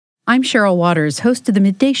I'm Cheryl Waters, host of the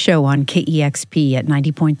Midday Show on KEXP at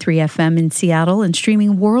 90.3 FM in Seattle and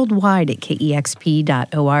streaming worldwide at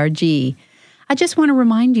kexp.org. I just want to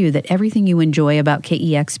remind you that everything you enjoy about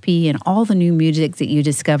KEXP and all the new music that you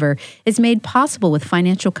discover is made possible with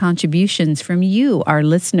financial contributions from you, our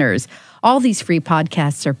listeners. All these free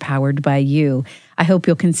podcasts are powered by you. I hope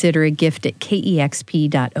you'll consider a gift at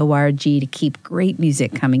kexp.org to keep great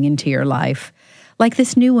music coming into your life. Like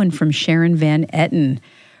this new one from Sharon Van Etten.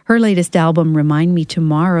 Her latest album, Remind Me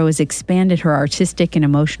Tomorrow, has expanded her artistic and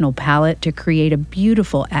emotional palette to create a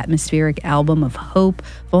beautiful atmospheric album of hope,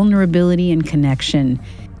 vulnerability, and connection.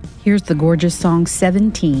 Here's the gorgeous song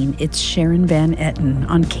 17. It's Sharon Van Etten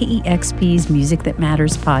on KEXP's Music That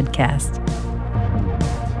Matters podcast.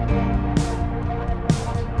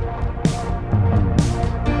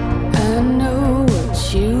 I know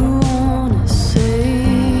what you wanna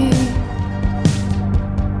say.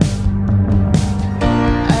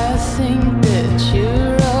 I think that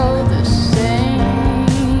you're all the same,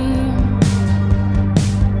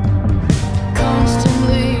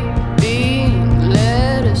 constantly being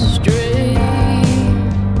led astray.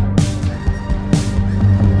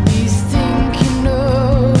 You think you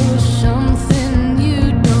know something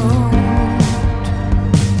you don't.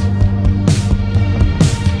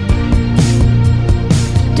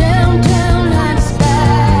 Downtown high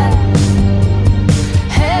spy,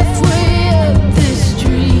 halfway up the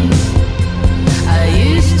street. I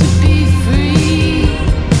used to be free.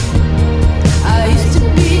 I used to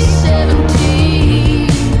be 17.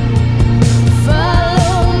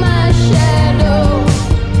 Follow my shadow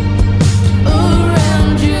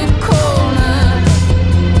around your corner.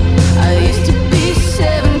 I used to be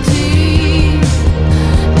 17.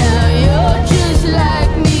 Now you're just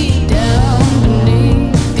like me, down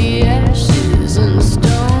beneath the ashes and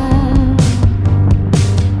stone.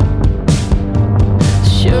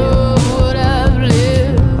 Show what I've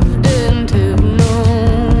lived and have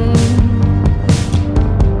known.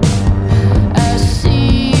 I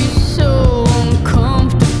see you so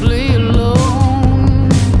uncomfortably alone.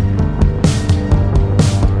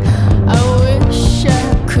 I wish I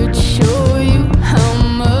could show you how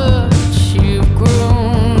much you've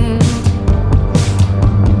grown.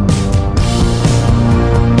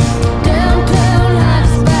 Downtown high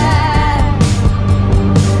spy,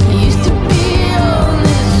 used to be on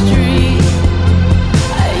the street.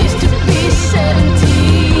 I used to be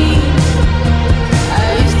 17. I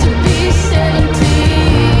used to be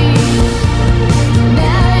 17.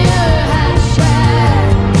 Now you're hot shot,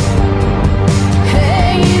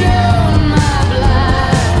 hanging on my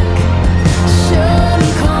block. Sun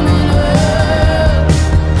coming up.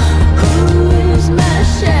 Who is my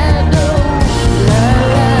shadow? La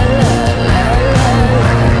la la la la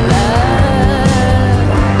la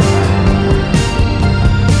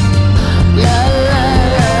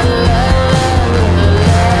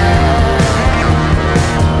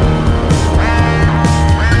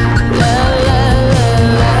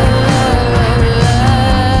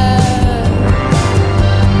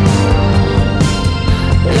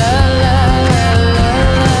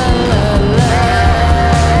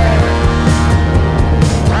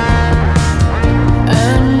I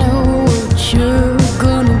know what you're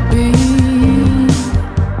gonna be.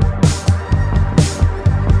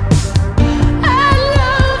 I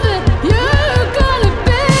love it, you're gonna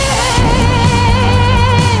be.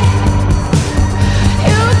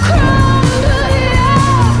 You'll crumble it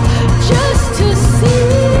just to see.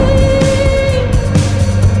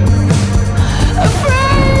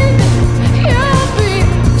 Afraid you'll be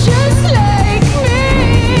just like me.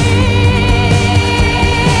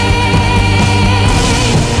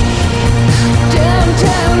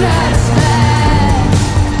 Downtown high spy,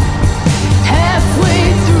 halfway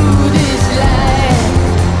through this life.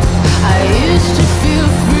 I used to feel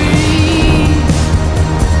free,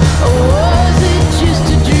 or was it just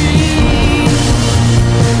a dream?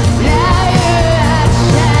 Now you're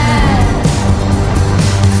outside,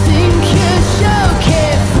 think you're so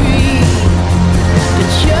carefree,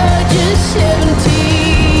 but you're just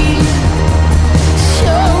 17,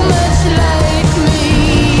 so much like me.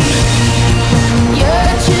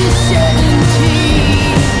 You're just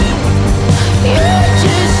 17. You're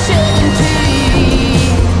just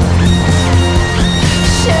 17.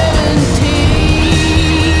 17.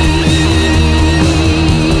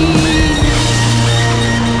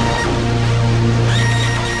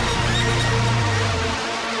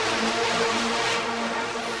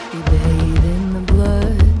 We bathe in the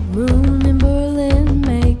blood moon in Berlin,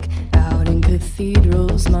 make out in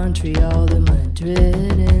cathedrals, Montreal to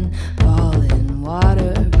Madrid, in falling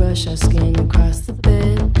water, brush our skin across the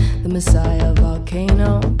bed. The Messiah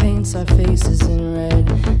volcano paints paints our faces in red.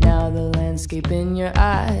 Now the landscape in your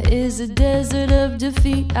eye is a desert of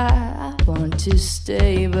defeat. I want to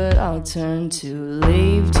stay, but I'll turn to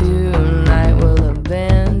leave. Tonight we'll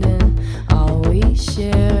abandon all we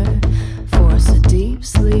share, force a deep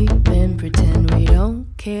sleep and pretend we don't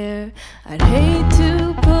care. I'd hate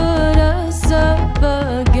to put us up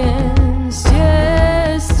against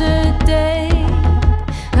yesterday.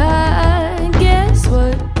 I guess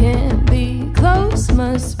what can't be close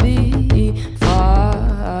must be far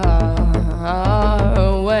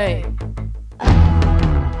away.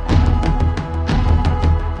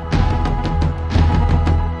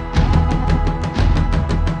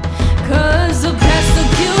 Cause the past will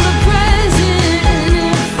kill the present.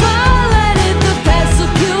 If I let it, the past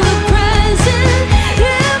will kill the present.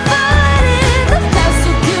 If I let it, the past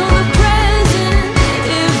will kill the present.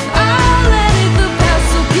 If I let it, the past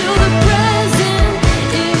will kill the present.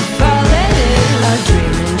 If I let it, I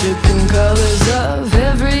dream in dripping colors of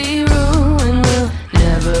every room, and we'll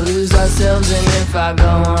never lose ourselves. And if I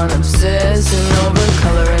go on obsessing over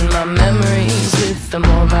coloring my memories with the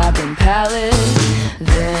more vibrant palette,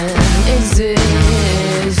 then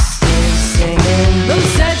exist singing. Those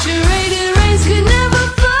saturated rays could never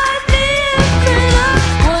flood the infinite.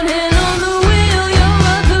 One hand on the wheel, your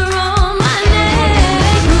other on my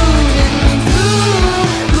neck, moving me through,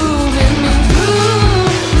 moving me through,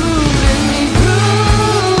 moving me through.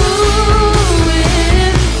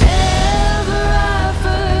 If ever I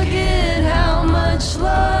forget how much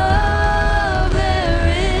love there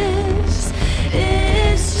is,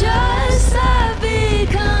 it's just I've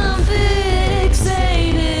become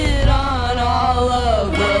fixated on all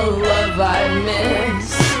of the love I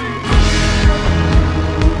miss.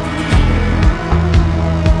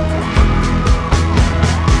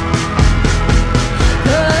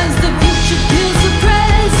 Cause the future kills the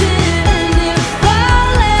present. If I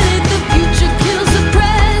let it, the future kills the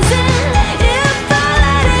present. If I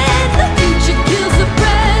let it, the future kills the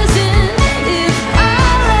present. If I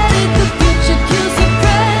let it, the future kills the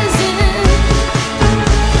present.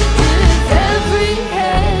 If every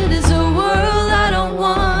head is a world, I don't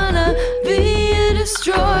wanna be a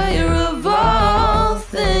destroyer of all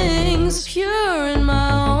things pure in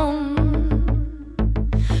my own.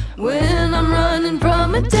 When I'm running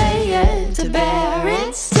from a day yet to bear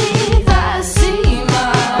its teeth, I see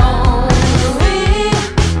my only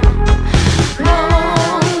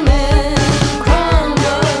moment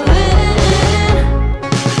crumbling,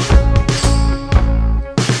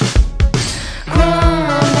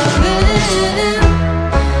 crumbling.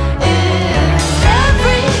 If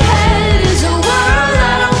every head is a world, I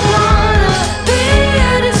don't wanna be a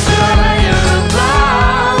destroyer of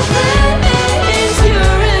all things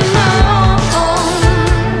pure in my own.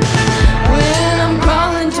 When I'm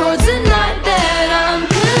crawling towards the night that I'm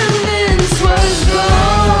convinced was golden and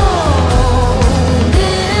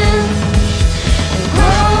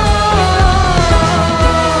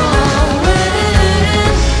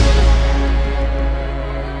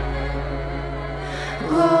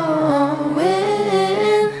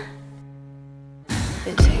growing.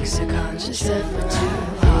 It takes a conscious effort to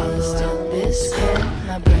hollow out this head.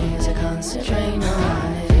 My brain's a constant rain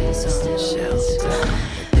on its own shelter.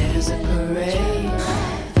 There's a parade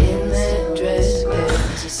in that dress.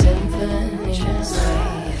 There's a symphony inside.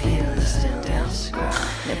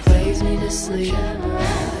 It plays me to sleep.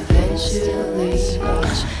 Eventually, each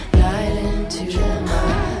night into my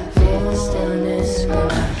morning, I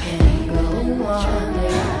can't go on.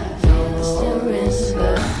 You're in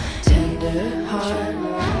the tender heart,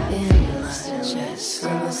 in the chest,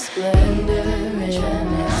 from the splendor in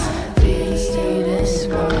its beating,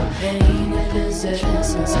 more pain it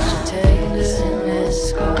possesses, and such a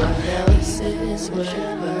tenderness. God else is worth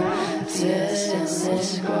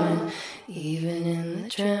possessing. Even in the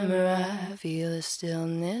tremor, I feel a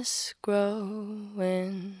stillness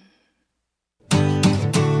growing.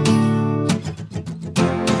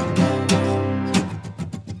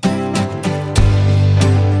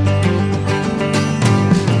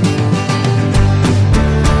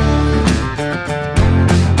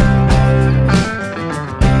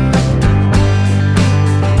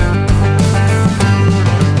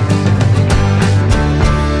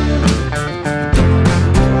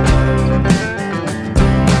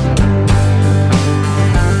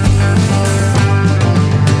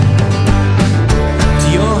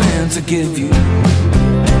 Give you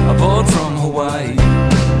a board from Hawaii,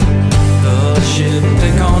 the ship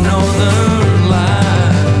they call Northern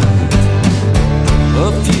Light,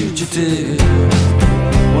 a fugitive,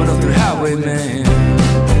 one of their highwaymen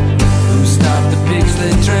who stopped the big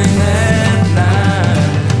sled train at night.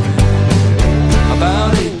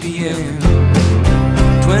 About 8 p.m.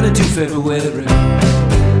 February.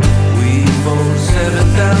 We bought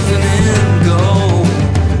 7,000 in gold.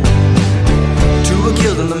 Two were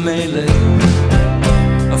killed in the melee,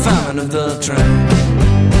 a fireman of the train,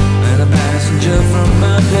 and a passenger from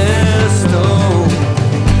Modesto.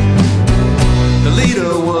 The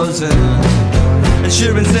leader was an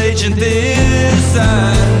insurance agent, this I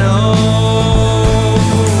know.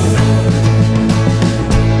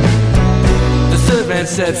 The third man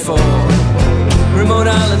set for remote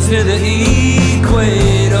islands near the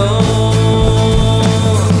equator.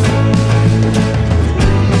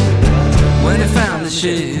 When he found the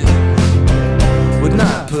ship would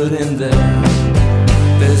not put in there,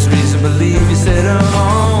 there's reason to believe he set her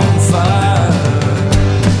on fire.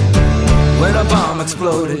 When a bomb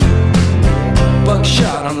exploded,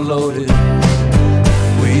 buckshot unloaded,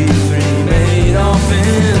 we three made off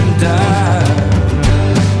and died.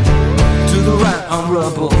 To the right on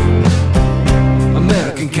rubble,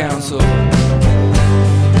 American Council, to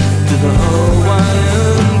the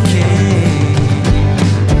Hawaiian King.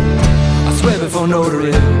 I swear before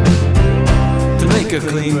notary to make a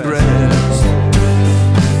clean breast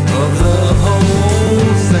of the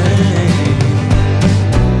whole thing,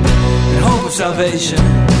 in hope of salvation,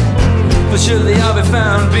 but surely I'll be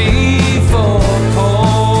found before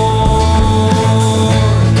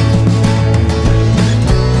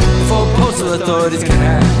before postal authorities can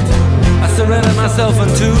act. I surrender myself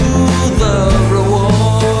unto the reward.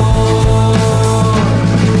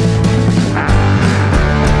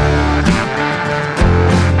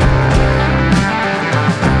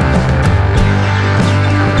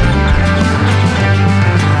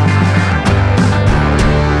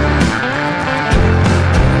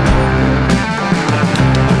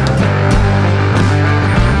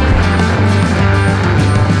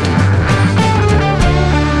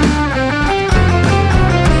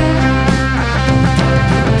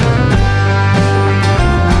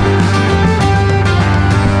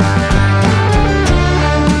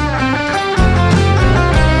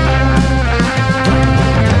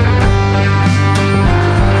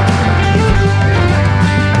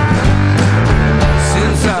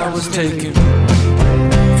 Taken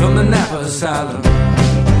from the Napa Asylum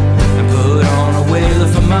and put on a whaler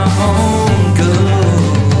for my own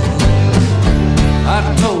good.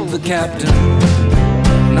 I told the captain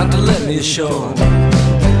not to let me ashore,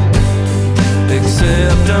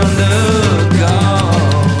 except under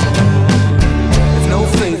God. If no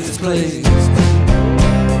faith is placed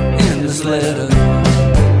in this letter,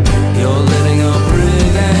 you're letting a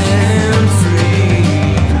brigand free.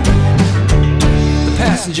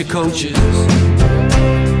 Passenger coaches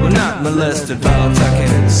were not molested, valves I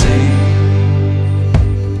can see.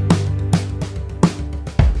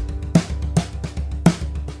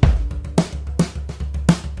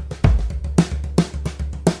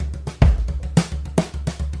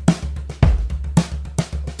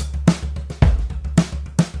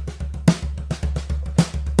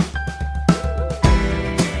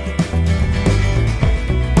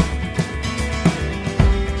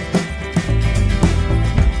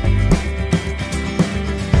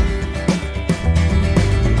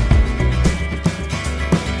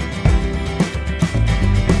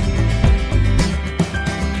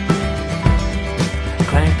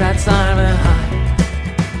 That siren high,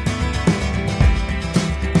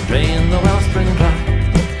 drain the wellspring dry,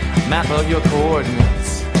 map of your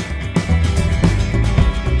coordinates.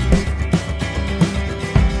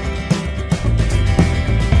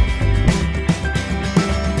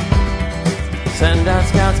 Send out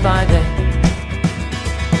scouts by day,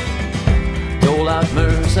 dole out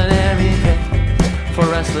mercenary pay for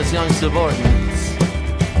restless young subordinates.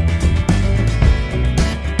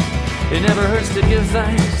 It never hurts to give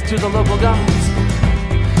thanks to the local gods.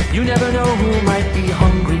 You never know who might be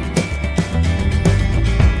hungry.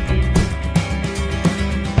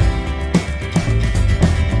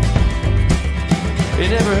 It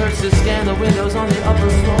never hurts to scan the windows on the upper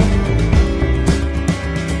floor.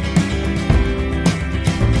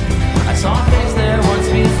 I saw things there once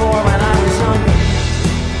before when I was young.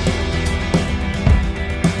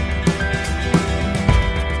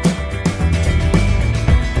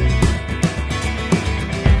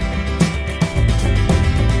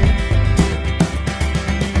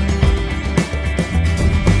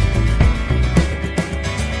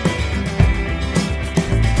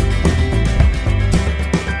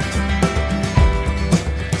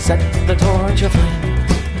 Set the torch aflame.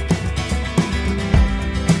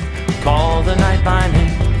 Call the night by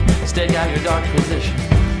name. Stake out your dark position.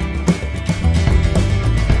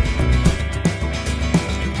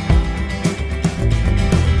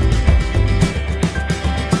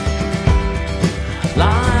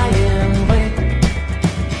 Lying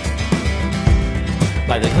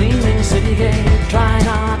renegade, try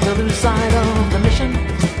not to lose sight of the mission.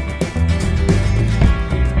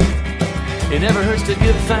 It never hurts to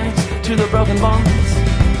give thanks to the broken bones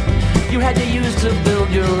you had to use to build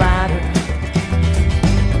your ladder.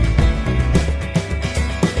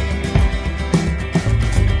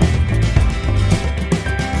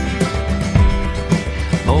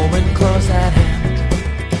 Moment close at hand.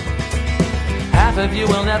 Half of you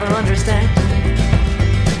will never understand,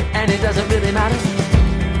 and it doesn't really matter.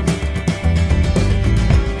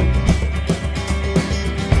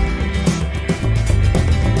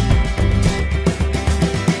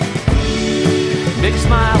 Big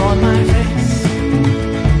smile on my face,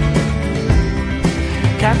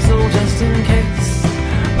 capsule just in case,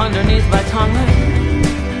 underneath my tongue ring.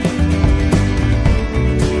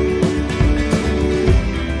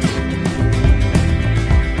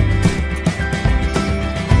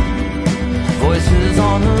 Voices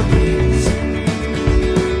on the breeze,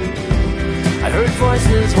 I heard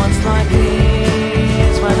voices once like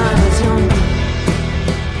these when I was younger.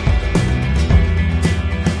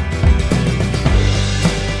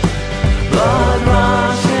 Blood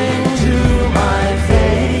rushing to my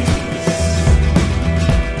face,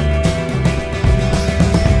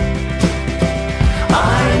 I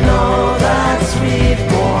know that sweet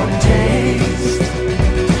warm taste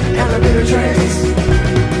and the bitter trace.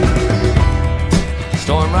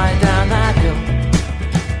 Storm right down that hill.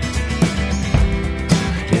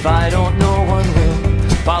 If I don't, no one will.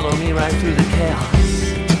 Follow me right through the chaos.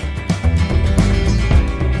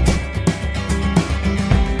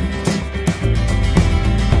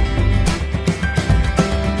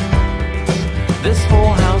 This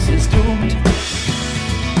whole house is doomed.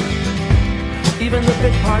 Even the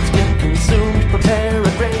big parts get consumed. Prepare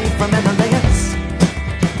a grave for Menelaus.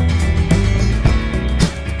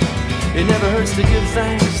 It never hurts to give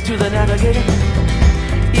thanks to the navigator,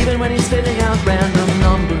 even when he's spitting out random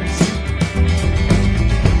numbers.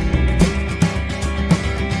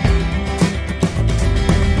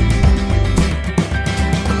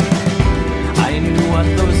 I knew what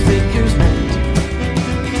those figures meant,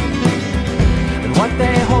 and what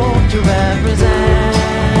they hope to represent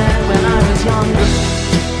when I was younger.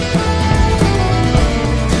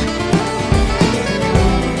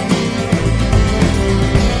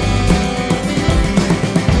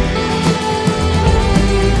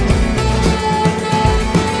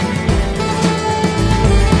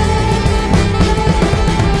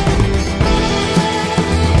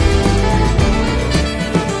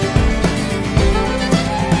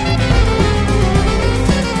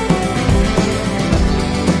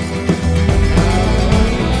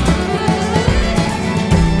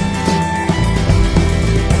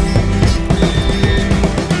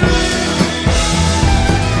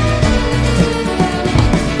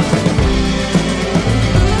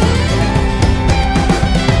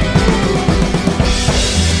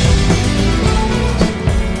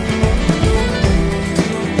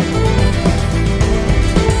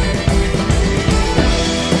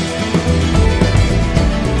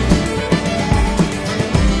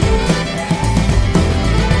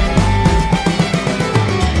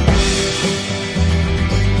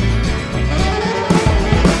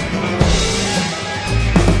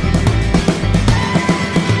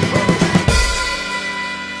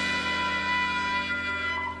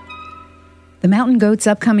 Mountain Goat's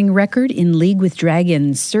upcoming record, In League with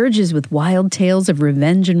Dragons, surges with wild tales of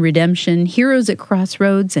revenge and redemption, heroes at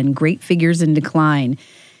crossroads, and great figures in decline.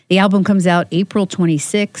 The album comes out April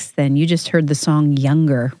 26th, and you just heard the song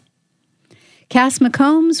Younger. Cass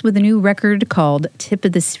McCombs with a new record called Tip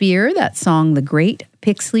of the Sphere, that song The Great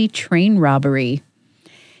Pixley Train Robbery.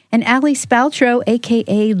 And Allie Spaltro,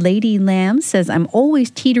 a.k.a. Lady Lamb, says, I'm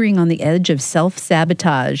always teetering on the edge of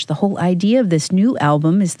self-sabotage. The whole idea of this new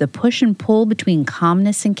album is the push and pull between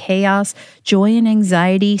calmness and chaos, joy and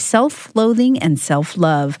anxiety, self-loathing and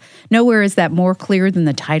self-love. Nowhere is that more clear than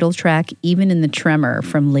the title track, Even in the Tremor,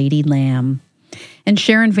 from Lady Lamb. And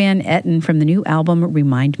Sharon Van Etten from the new album,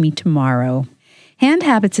 Remind Me Tomorrow. Hand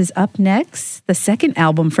Habits is up next. The second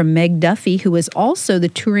album from Meg Duffy, who was also the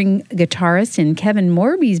touring guitarist in Kevin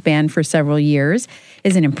Morby's band for several years,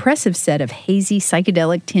 is an impressive set of hazy,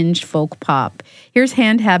 psychedelic-tinged folk pop. Here's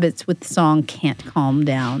Hand Habits with the song Can't Calm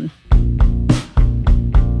Down.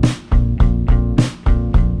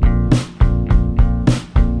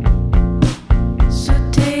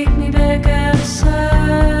 So take me back outside.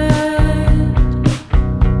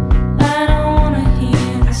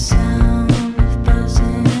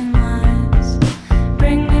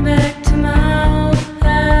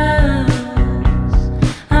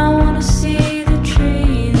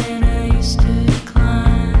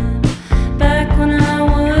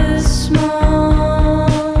 Small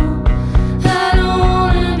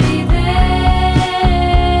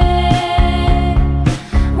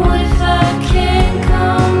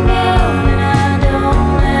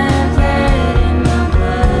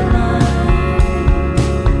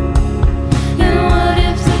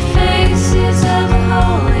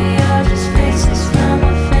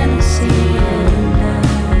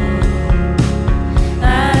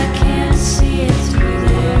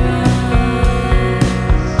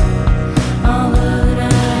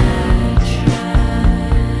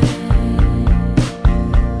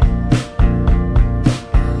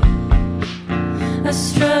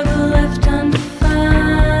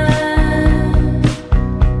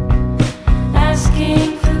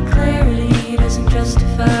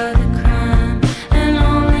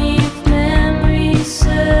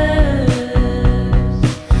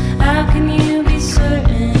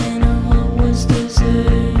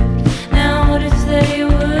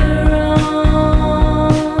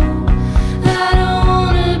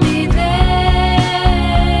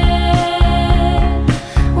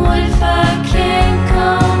What if I can't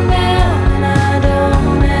come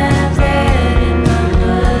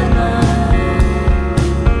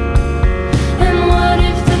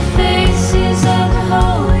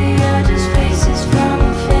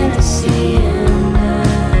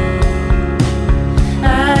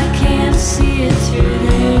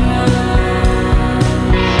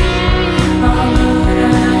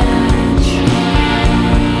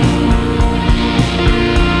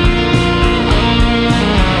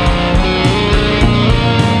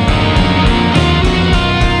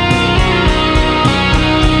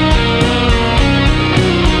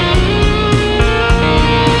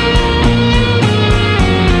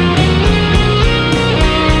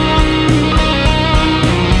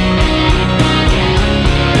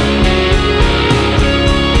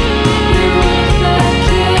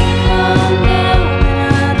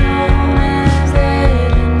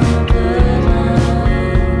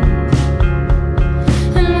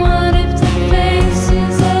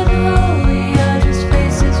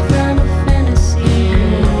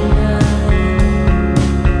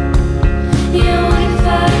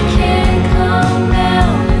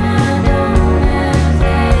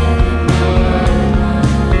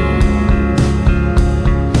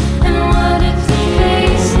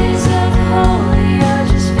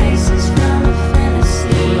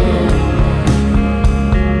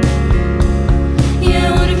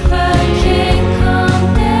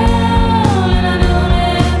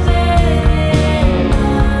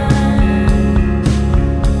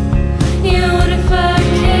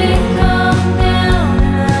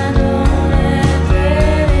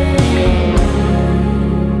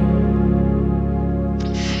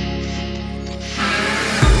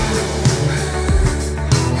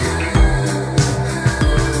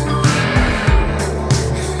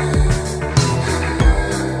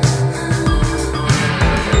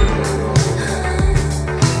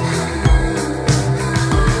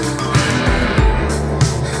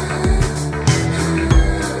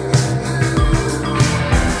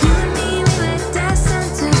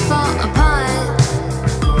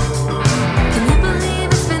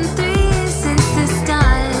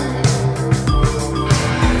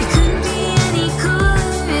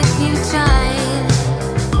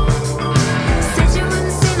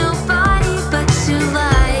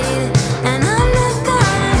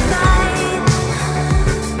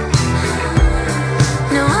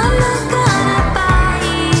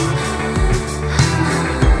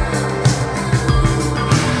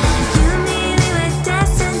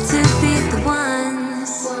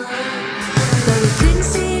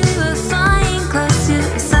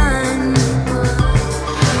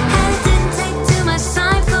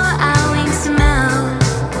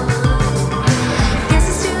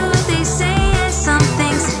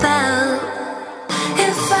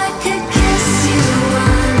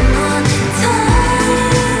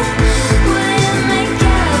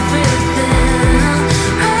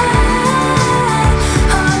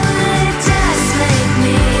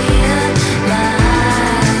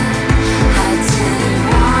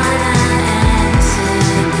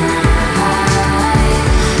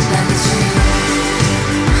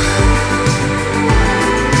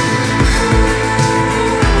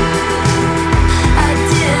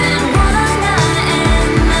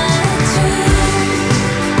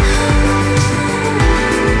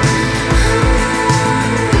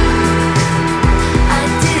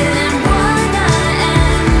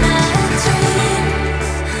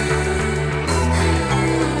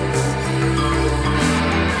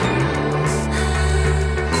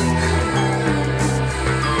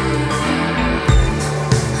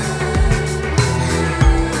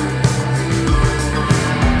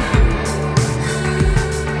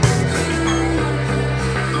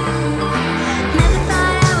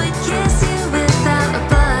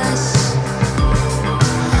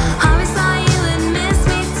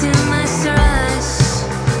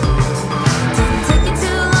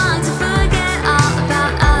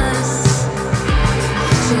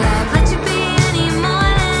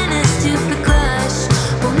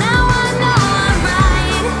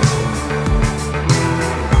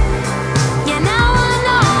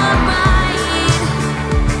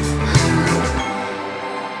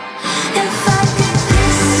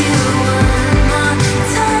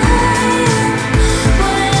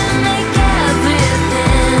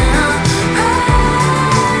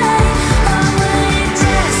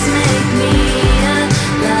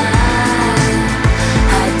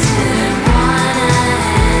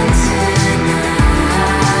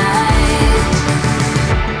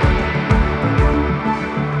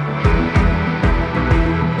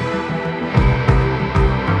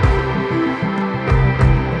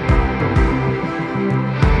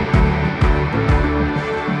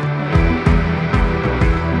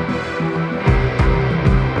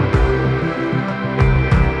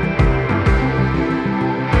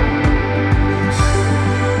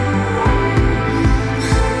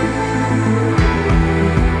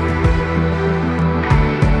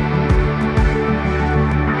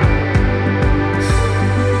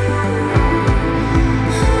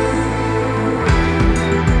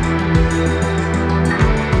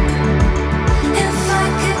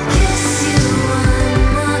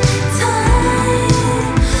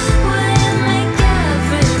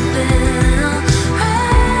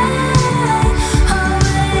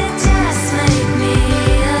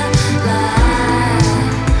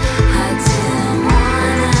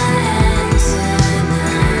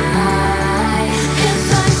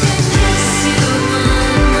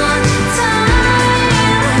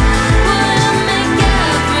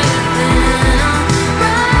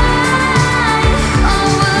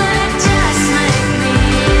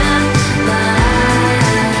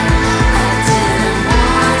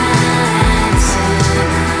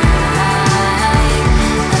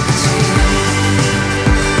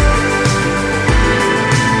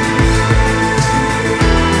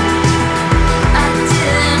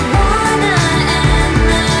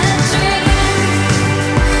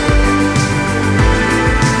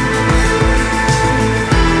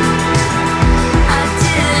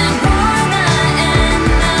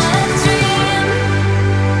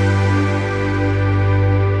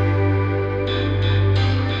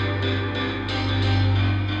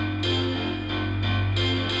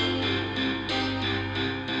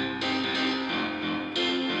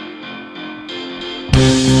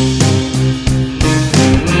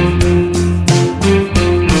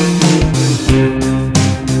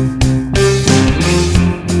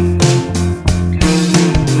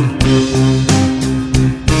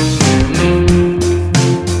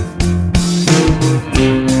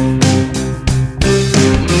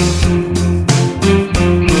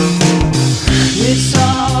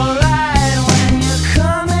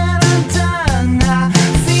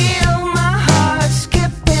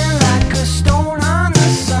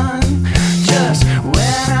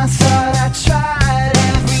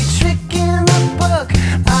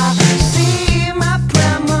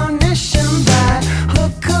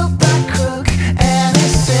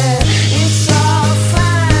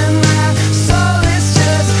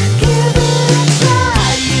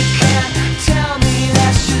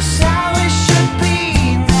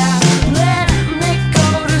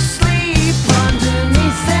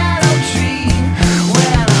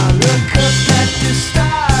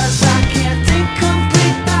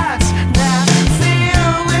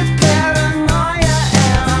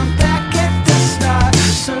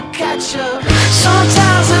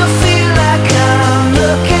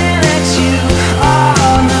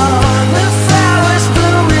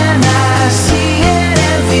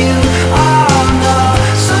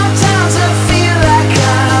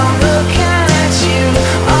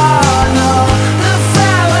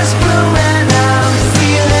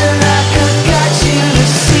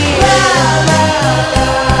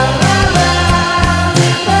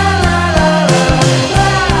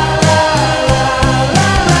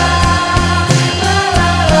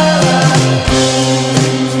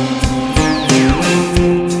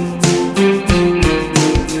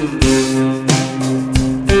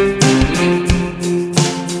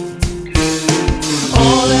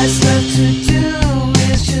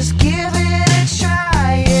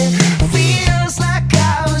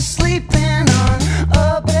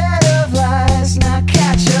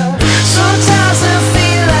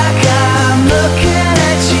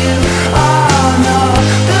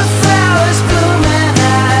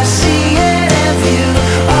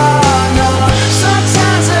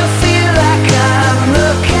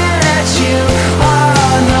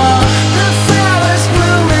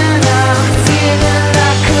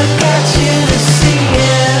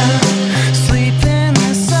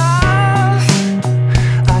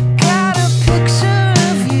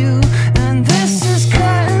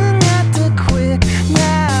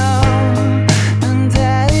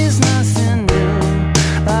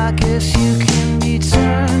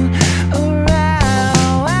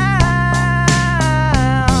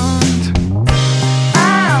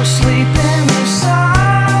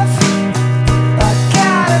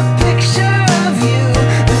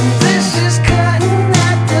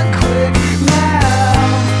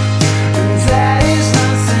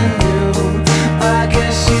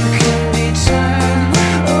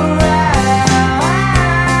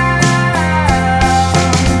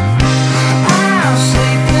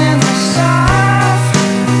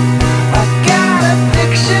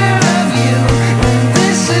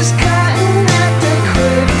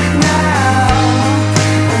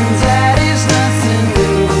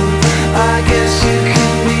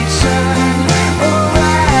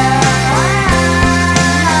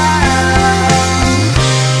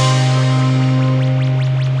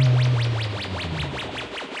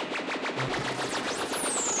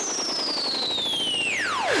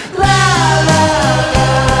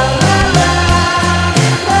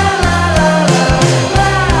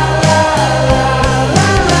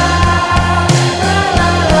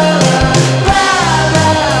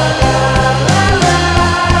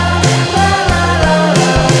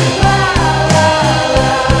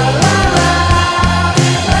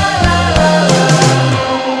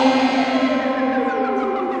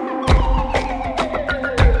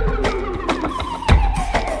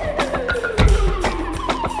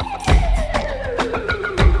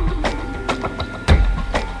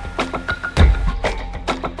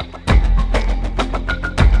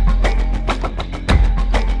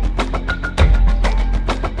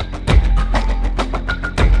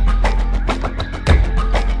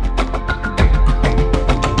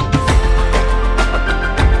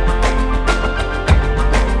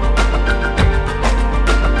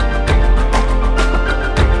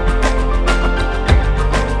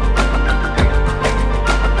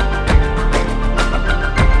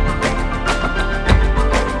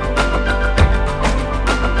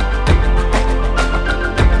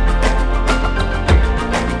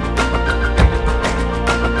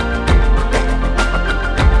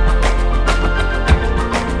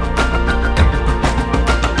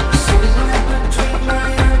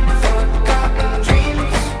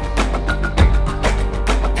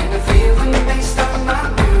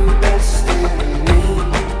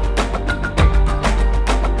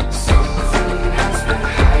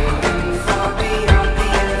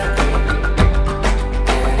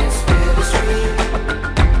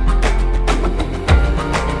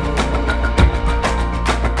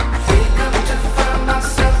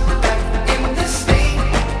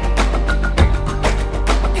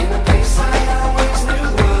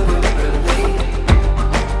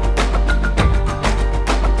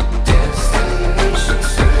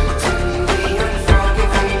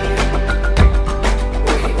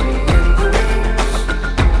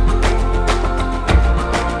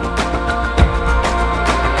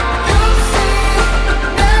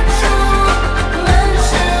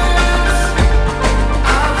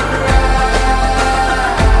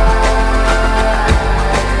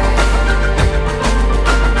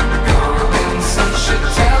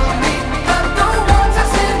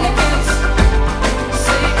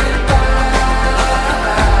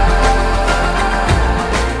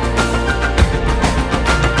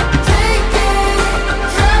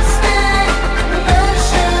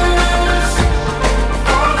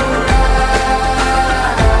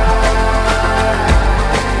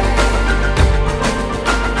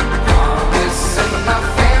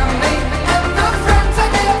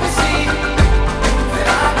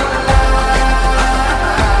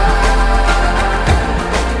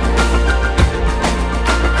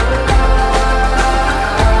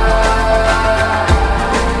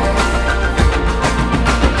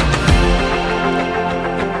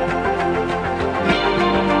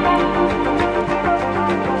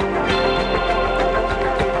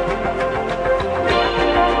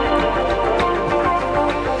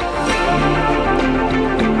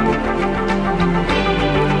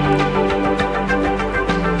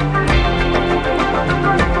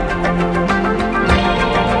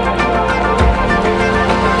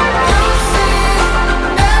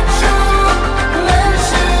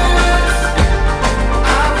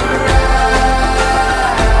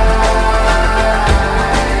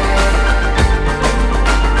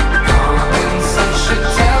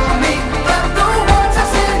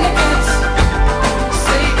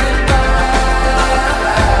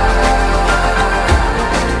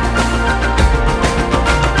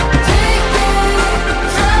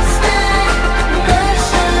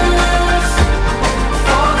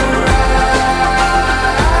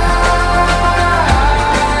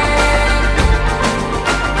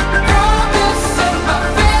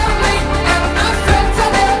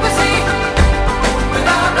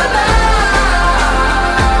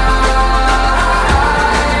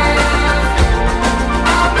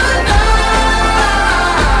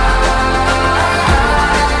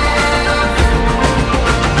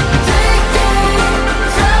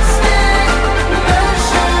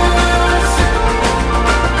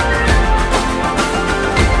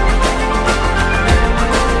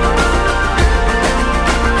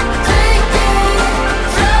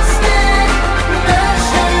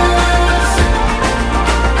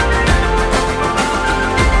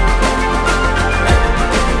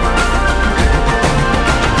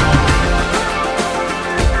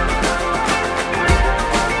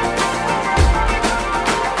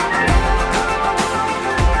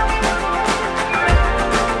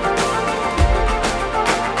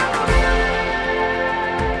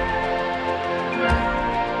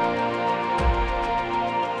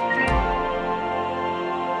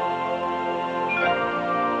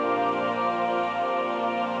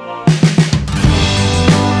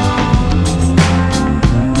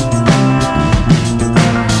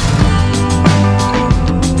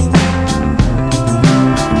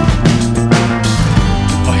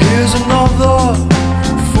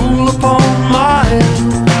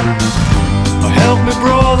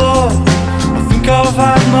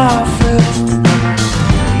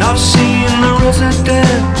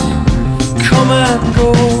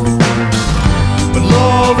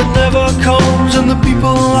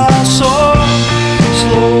people are so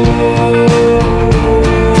slow.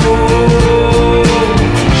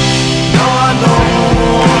 Now I know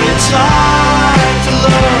what it's like to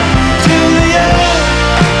love till the end.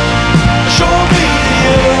 Show me the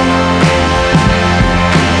end.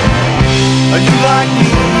 Are you like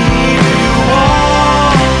me? Do you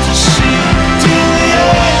want to see till the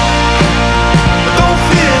end? But don't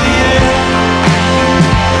fear the end.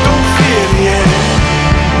 Don't fear the end.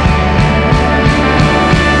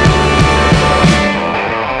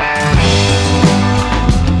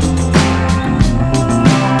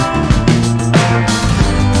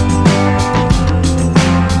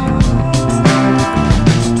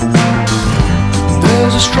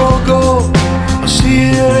 There's a struggle, I see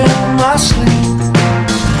it in my sleep.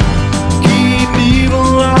 Keep the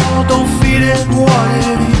evil out, don't feed it what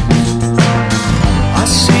it eats. I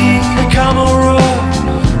see the camera,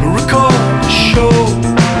 record the show.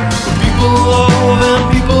 The people love and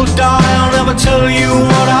people die, I'll never tell you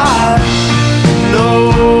what I know.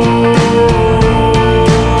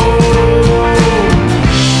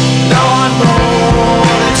 Now I know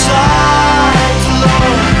what it's like to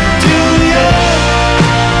love till the end.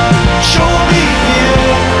 Show me the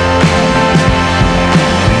end.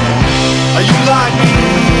 Are you like me?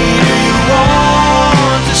 Do you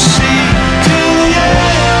want to see till the end?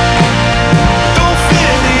 Don't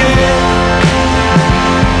fear the end.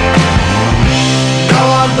 Now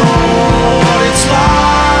I know what it's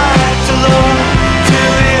like to love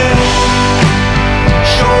till the end.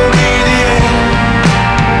 Show me the end.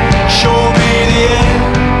 Show me the end.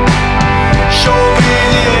 Show me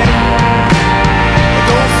the end.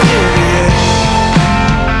 Don't fear the end.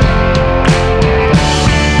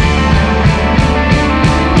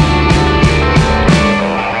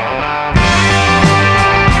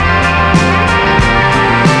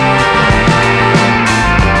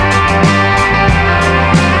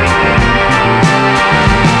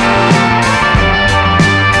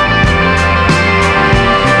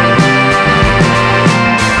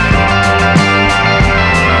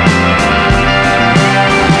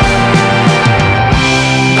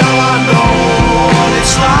 Now I know what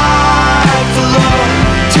it's like to love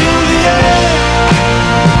till the end.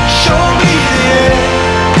 Show me the end.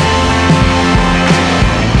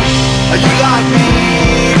 Are you like me?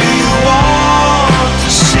 Do you want to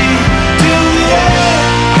see till the end?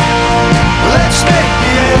 Let's make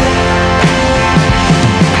the end.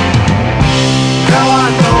 Now I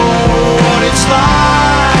know what it's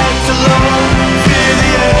like to love. Fear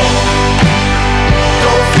the end.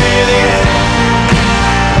 Don't fear the end.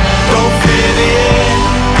 Don't fear the end.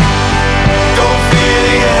 Don't fear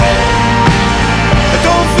the end.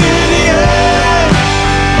 Don't fear the end.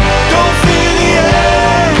 Don't fear the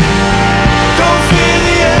end. Don't fear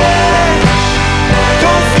the end.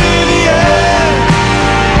 Don't fear the end.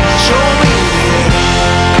 Show me the end.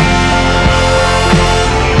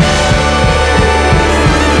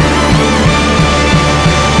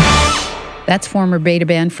 That's former Beta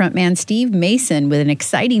Band frontman Steve Mason with an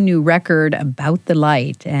exciting new record, About the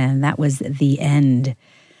Light, and that was The End.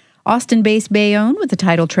 Austin-based Bayonne with the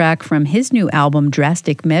title track from his new album,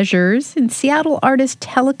 Drastic Measures, and Seattle artist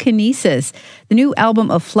Telekinesis. The new album,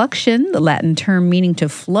 Affluxion, the Latin term meaning to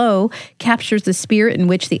flow, captures the spirit in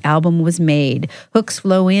which the album was made. Hooks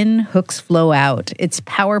flow in, hooks flow out. It's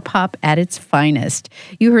power pop at its finest.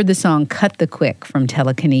 You heard the song Cut the Quick from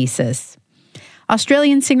Telekinesis.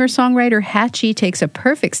 Australian singer-songwriter Hatchie takes a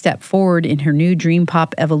perfect step forward in her new dream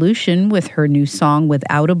pop evolution with her new song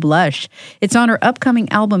Without a Blush. It's on her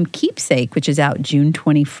upcoming album Keepsake, which is out June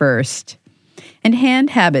 21st. And Hand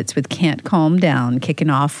Habits with Can't Calm Down, kicking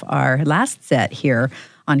off our last set here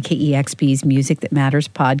on KEXP's Music That Matters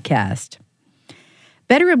podcast.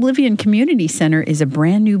 Better Oblivion Community Center is a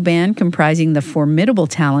brand new band comprising the formidable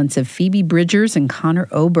talents of Phoebe Bridgers and Connor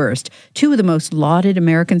Oberst, two of the most lauded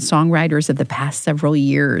American songwriters of the past several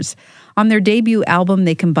years. On their debut album,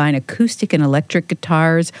 they combine acoustic and electric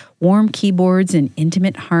guitars, warm keyboards, and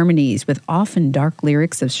intimate harmonies with often dark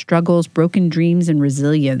lyrics of struggles, broken dreams, and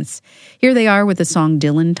resilience. Here they are with the song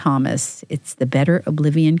Dylan Thomas. It's the Better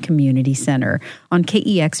Oblivion Community Center on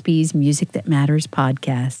KEXP's Music That Matters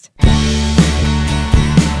podcast.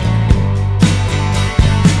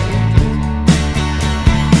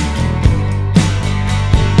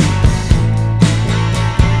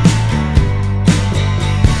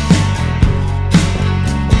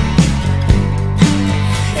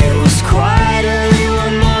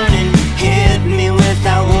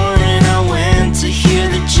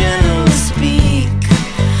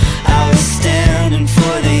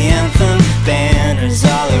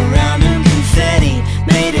 All around and confetti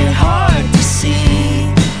made it hard.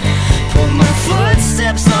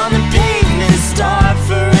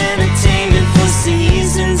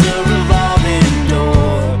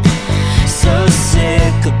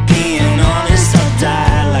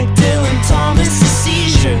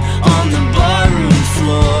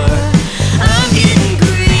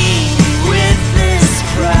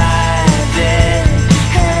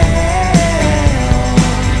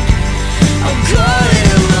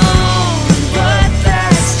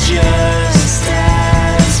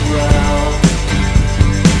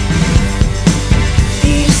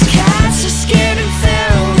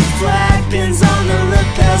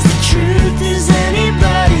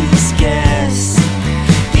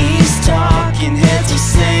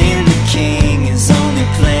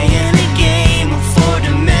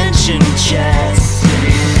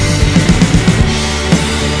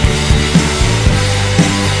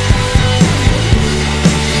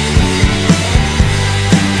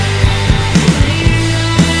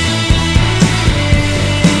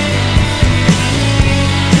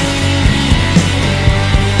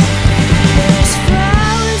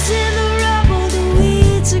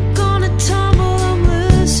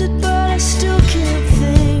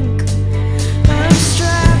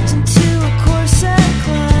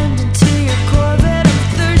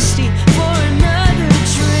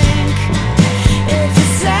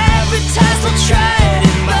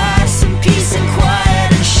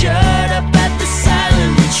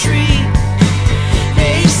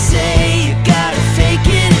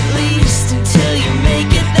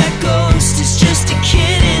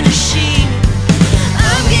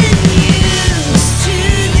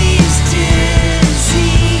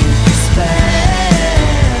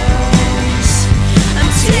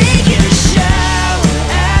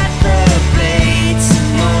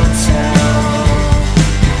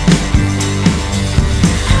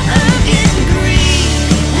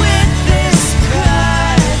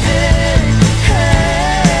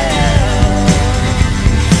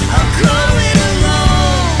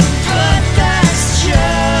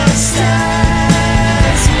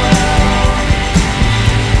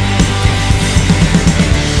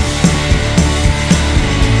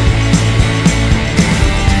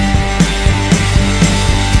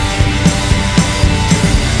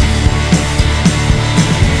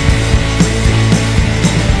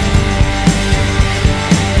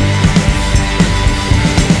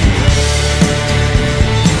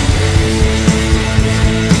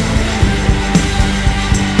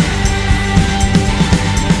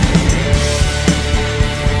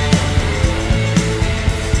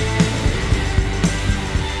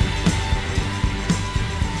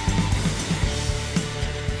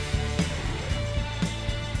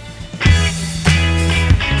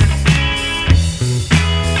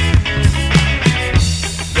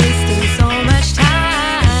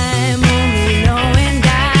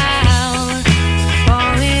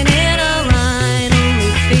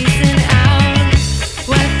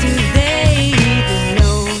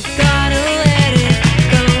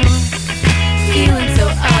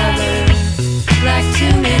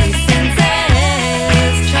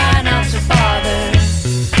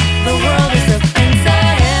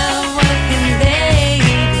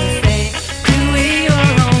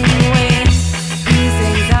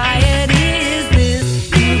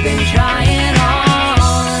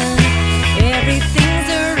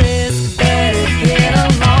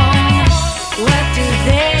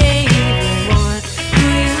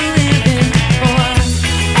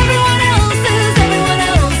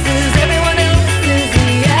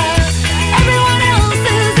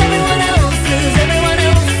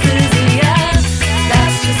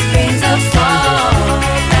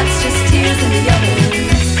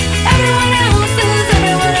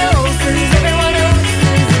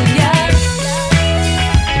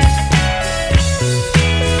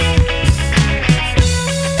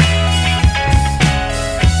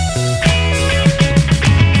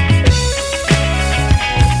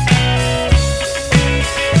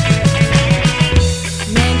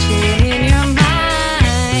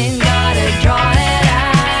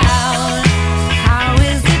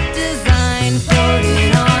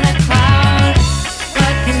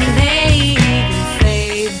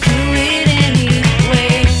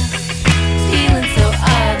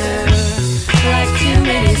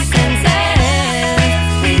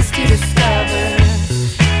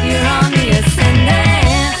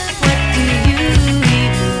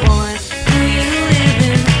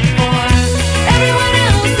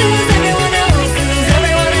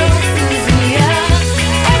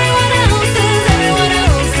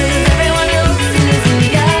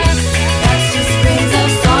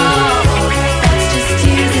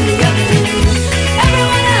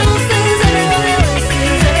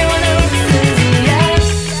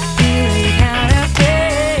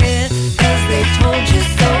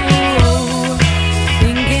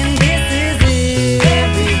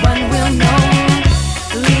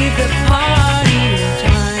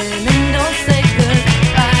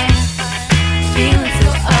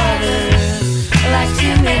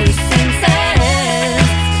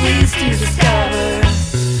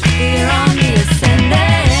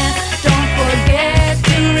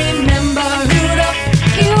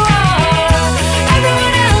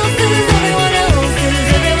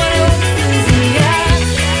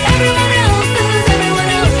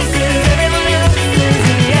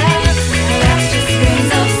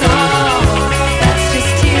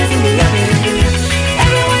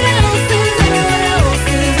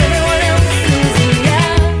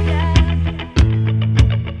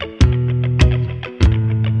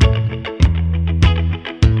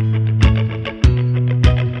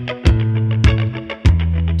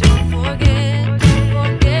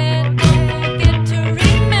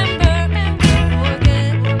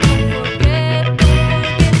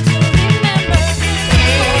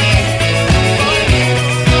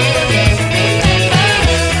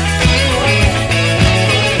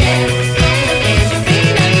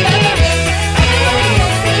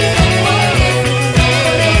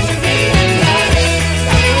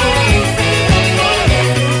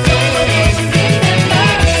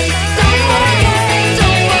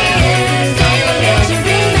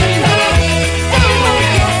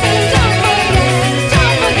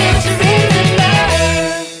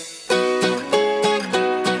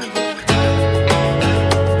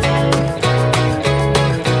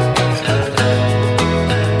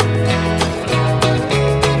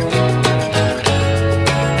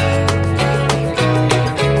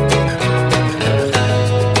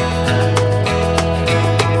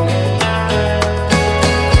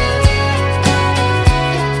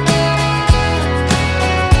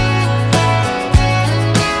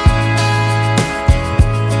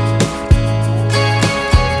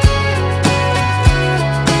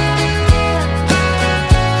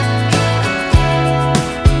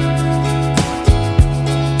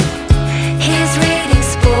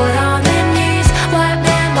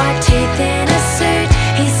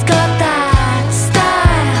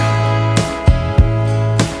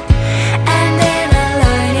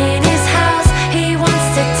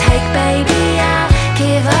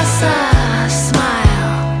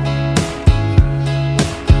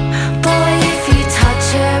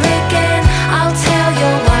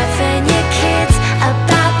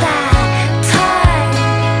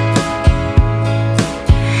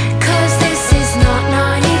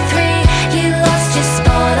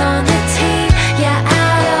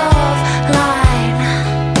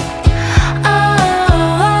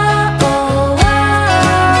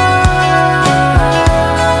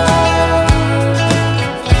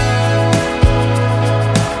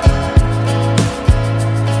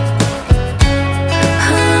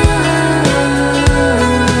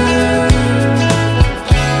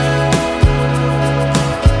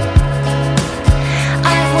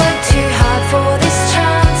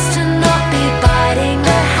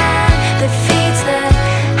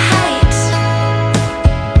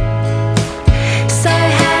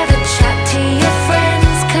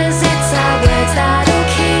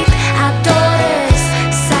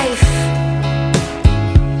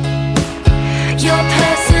 Your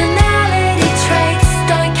personality traits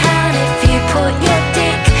don't count if you put your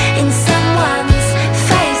dick in someone's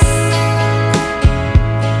face.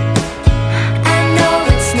 I know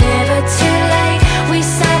it's never too late. We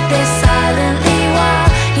sat there silently while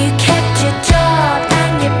you kept your job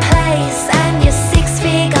and your place and your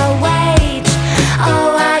six-figure wage.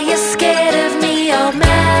 Oh, are you scared of me, old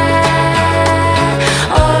man?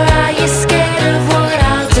 Or are you scared of what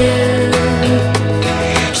I'll do?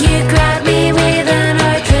 You grab me with an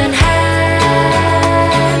open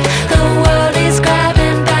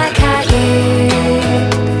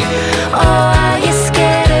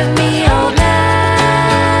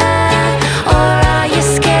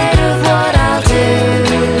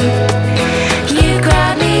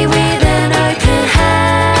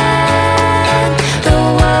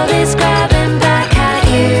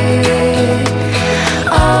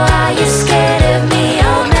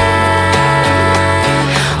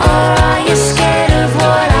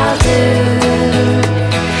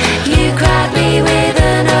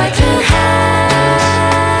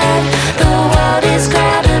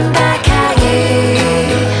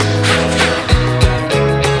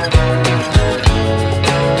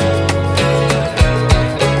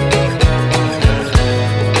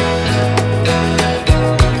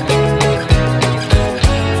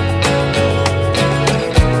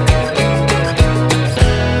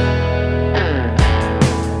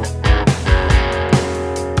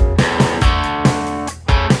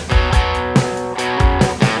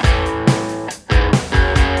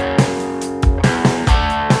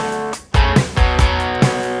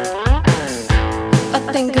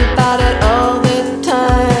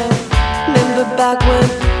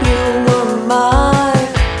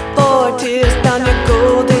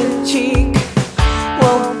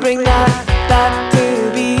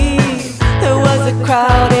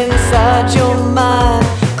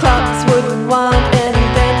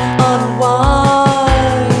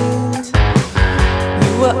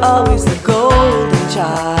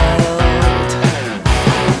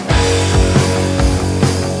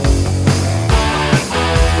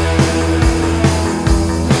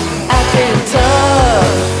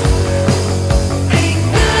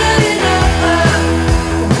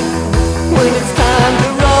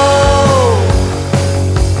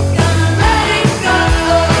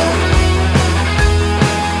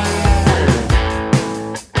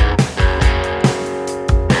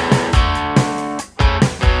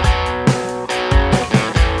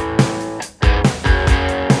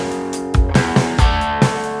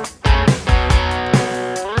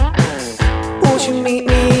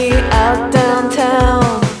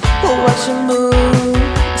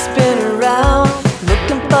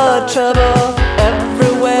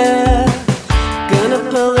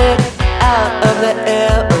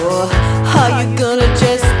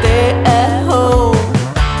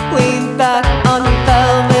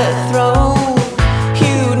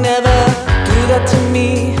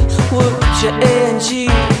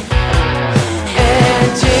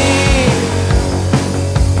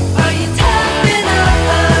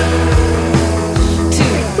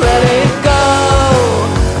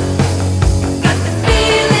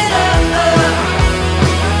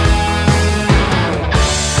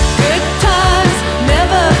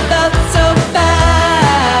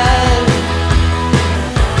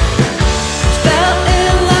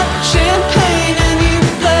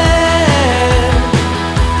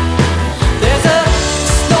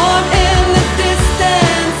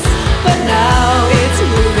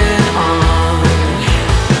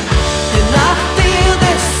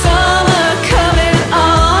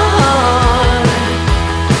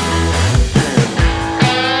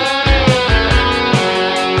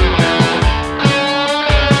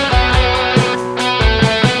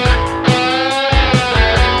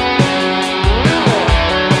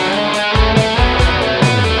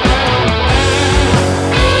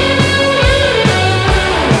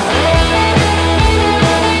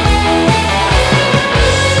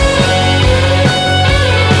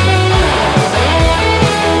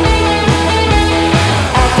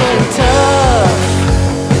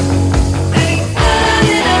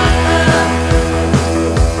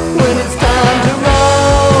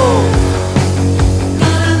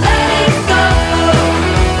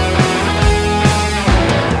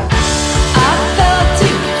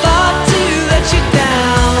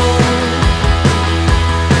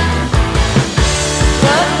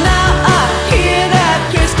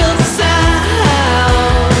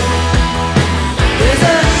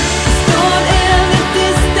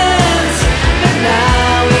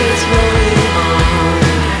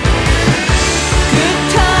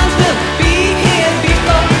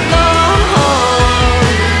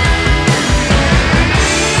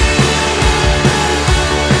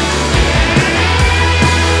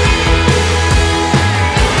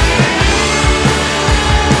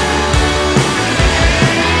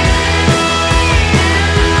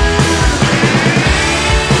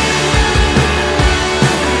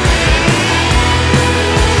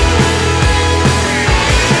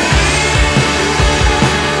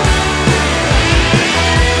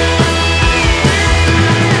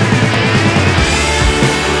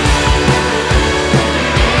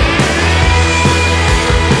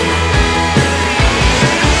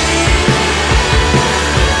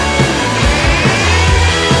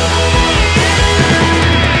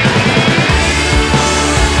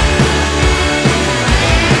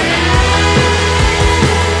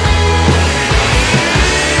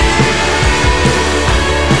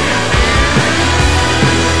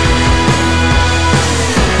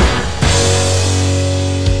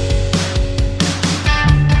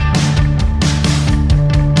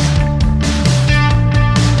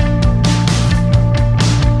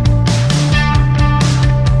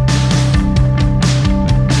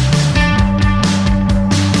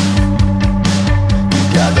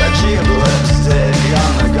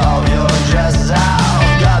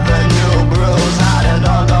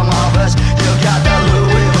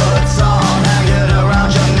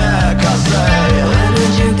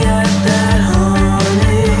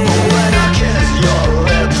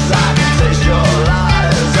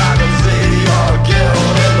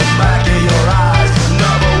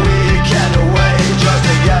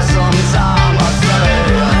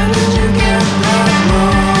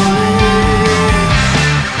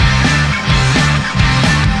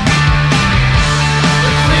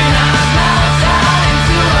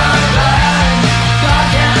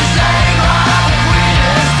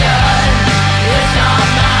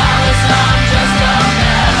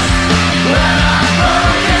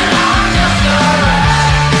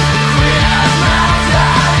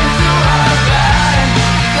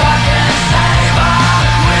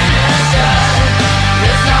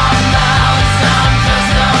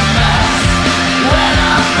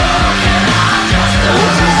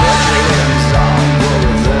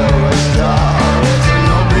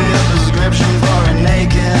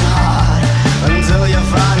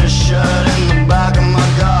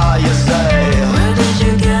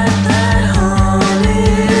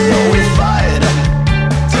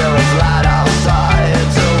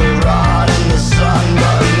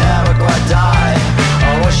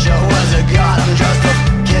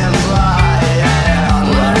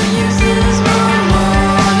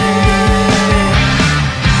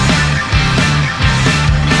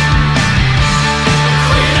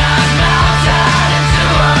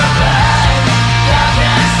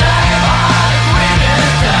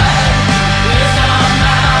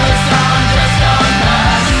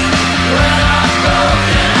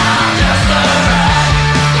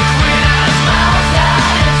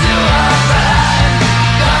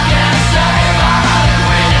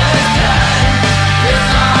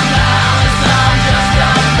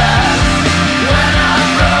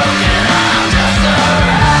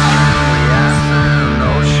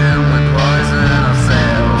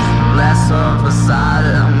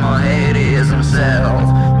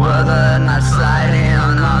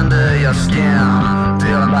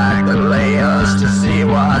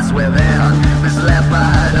us within, misled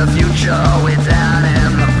by the future, we're down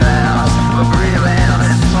in the past. We're breathing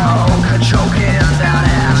in smoke, choking down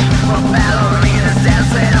ash. We're ballerinas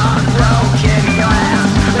dancing on broken glass.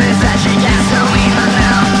 There's actually gasoline and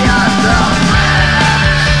now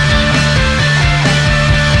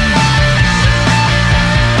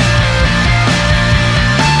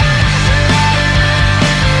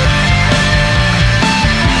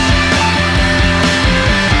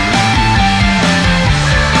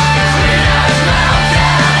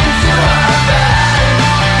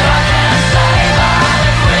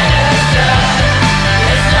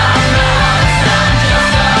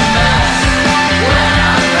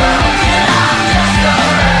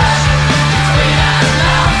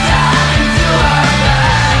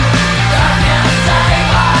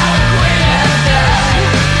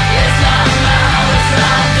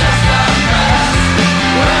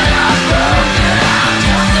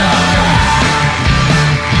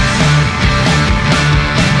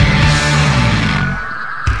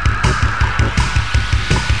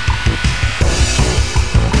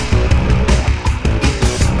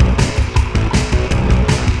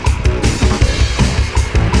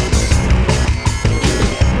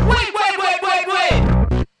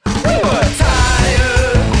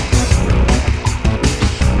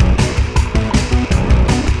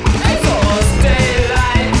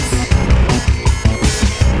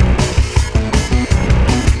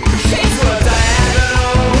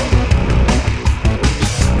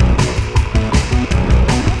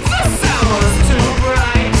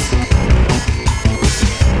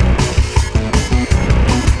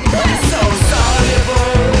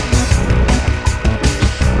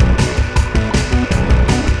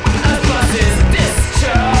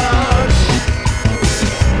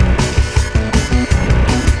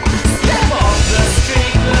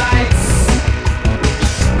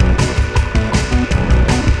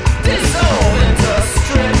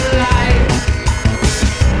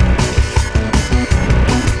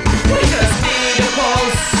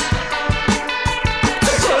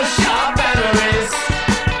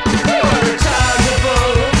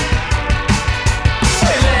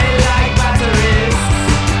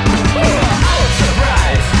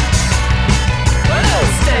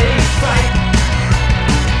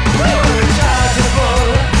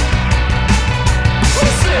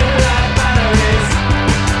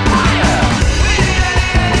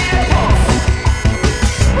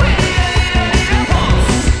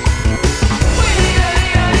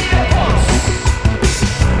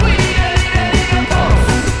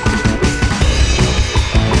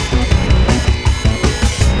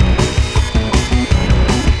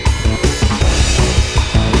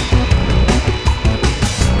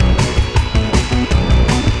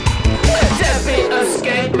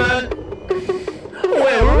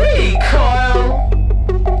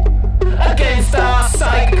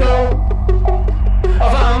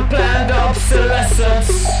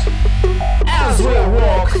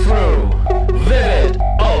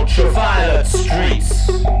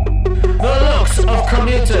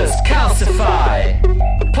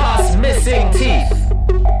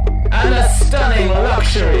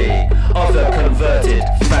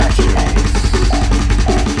just a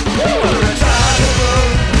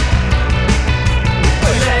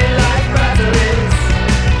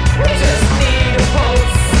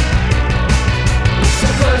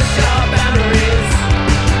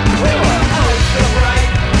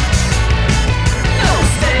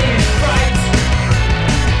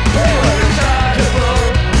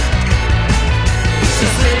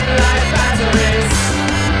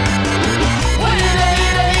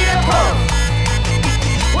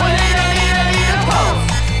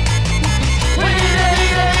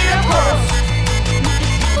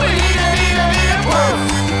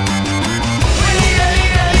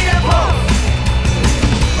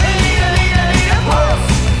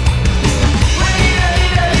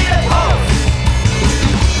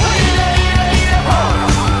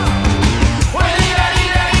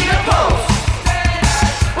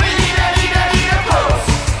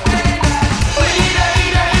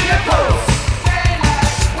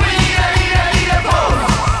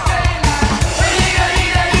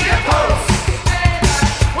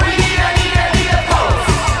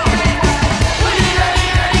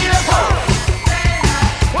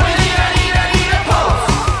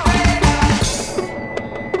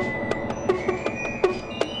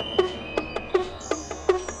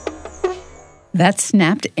That's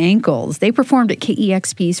Snapped Ankles. They performed at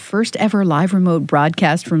KEXP's first ever live remote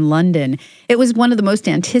broadcast from London. It was one of the most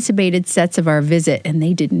anticipated sets of our visit, and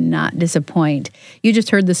they did not disappoint. You just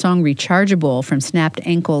heard the song Rechargeable from Snapped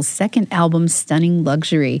Ankles' second album, Stunning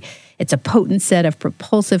Luxury. It's a potent set of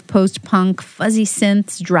propulsive post-punk, fuzzy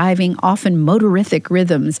synths driving often motorific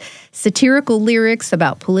rhythms, satirical lyrics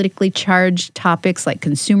about politically charged topics like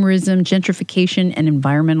consumerism, gentrification, and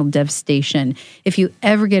environmental devastation. If you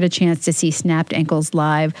ever get a chance to see Snapped Ankles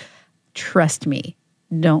live, trust me,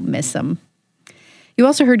 don't miss them. You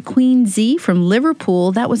also heard Queen Z from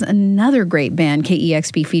Liverpool. That was another great band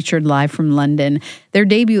KEXP featured live from London. Their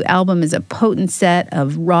debut album is a potent set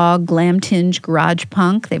of raw, glam-tinged garage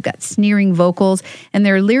punk. They've got sneering vocals, and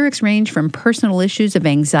their lyrics range from personal issues of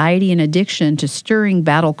anxiety and addiction to stirring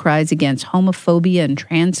battle cries against homophobia and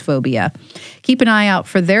transphobia. Keep an eye out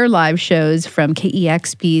for their live shows from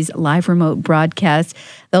KEXP's live remote broadcast.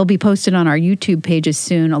 They'll be posted on our YouTube pages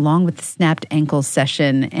soon, along with the Snapped Ankles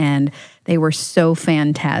session, and they were so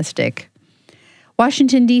fantastic.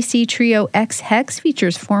 Washington, D.C. trio X-Hex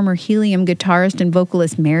features former Helium guitarist and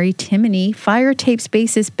vocalist Mary Timony, Fire Tapes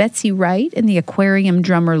bassist Betsy Wright, and the Aquarium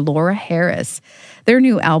drummer Laura Harris. Their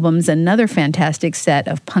new album's another fantastic set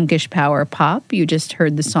of punkish power pop. You just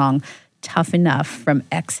heard the song Tough Enough from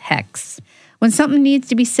X-Hex. When something needs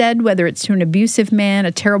to be said, whether it's to an abusive man,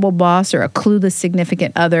 a terrible boss, or a clueless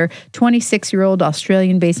significant other, 26-year-old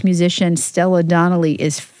Australian-based musician Stella Donnelly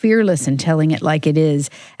is fearless in telling it like it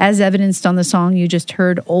is, as evidenced on the song you just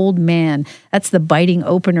heard, Old Man. That's the biting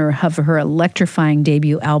opener of her electrifying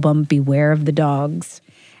debut album, Beware of the Dogs.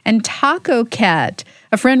 And Taco Cat.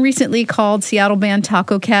 A friend recently called Seattle band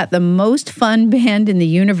Taco Cat the most fun band in the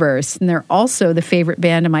universe, and they're also the favorite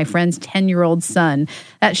band of my friend's 10-year-old son.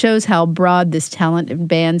 That shows how broad this talented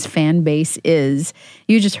band's fan base is.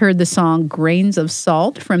 You just heard the song Grains of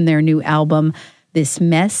Salt from their new album, This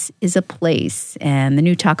Mess is a Place, and the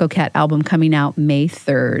new Taco Cat album coming out May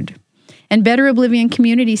 3rd. And Better Oblivion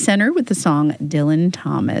Community Center with the song Dylan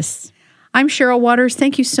Thomas. I'm Cheryl Waters.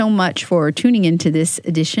 Thank you so much for tuning into this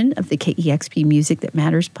edition of the KEXP Music That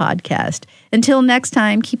Matters podcast. Until next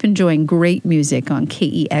time, keep enjoying great music on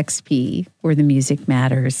KEXP, where the music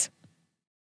matters.